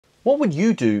What would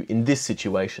you do in this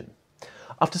situation?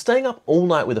 After staying up all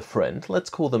night with a friend, let's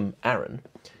call them Aaron,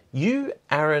 you,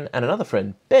 Aaron, and another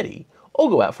friend, Betty, all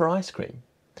go out for ice cream.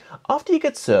 After you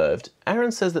get served,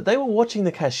 Aaron says that they were watching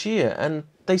the cashier and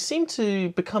they seem to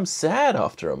become sad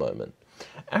after a moment.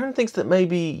 Aaron thinks that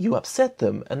maybe you upset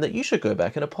them and that you should go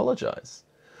back and apologize.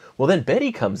 Well, then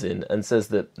Betty comes in and says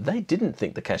that they didn't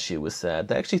think the cashier was sad.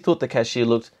 They actually thought the cashier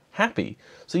looked happy,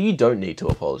 so you don't need to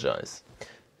apologize.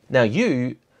 Now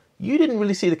you didn't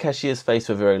really see the cashier's face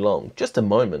for very long, just a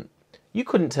moment. You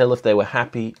couldn't tell if they were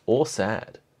happy or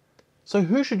sad. So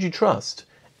who should you trust,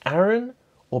 Aaron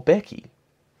or Becky?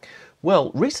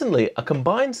 Well, recently, a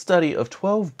combined study of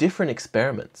 12 different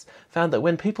experiments found that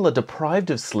when people are deprived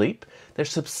of sleep, they're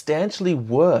substantially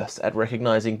worse at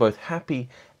recognizing both happy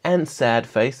and sad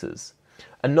faces.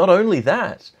 And not only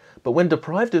that, but when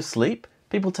deprived of sleep,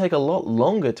 people take a lot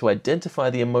longer to identify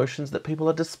the emotions that people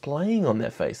are displaying on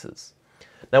their faces.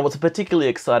 Now, what's particularly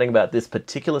exciting about this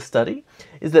particular study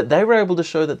is that they were able to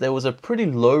show that there was a pretty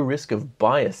low risk of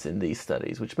bias in these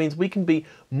studies, which means we can be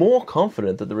more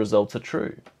confident that the results are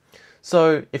true.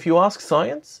 So, if you ask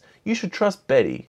science, you should trust Betty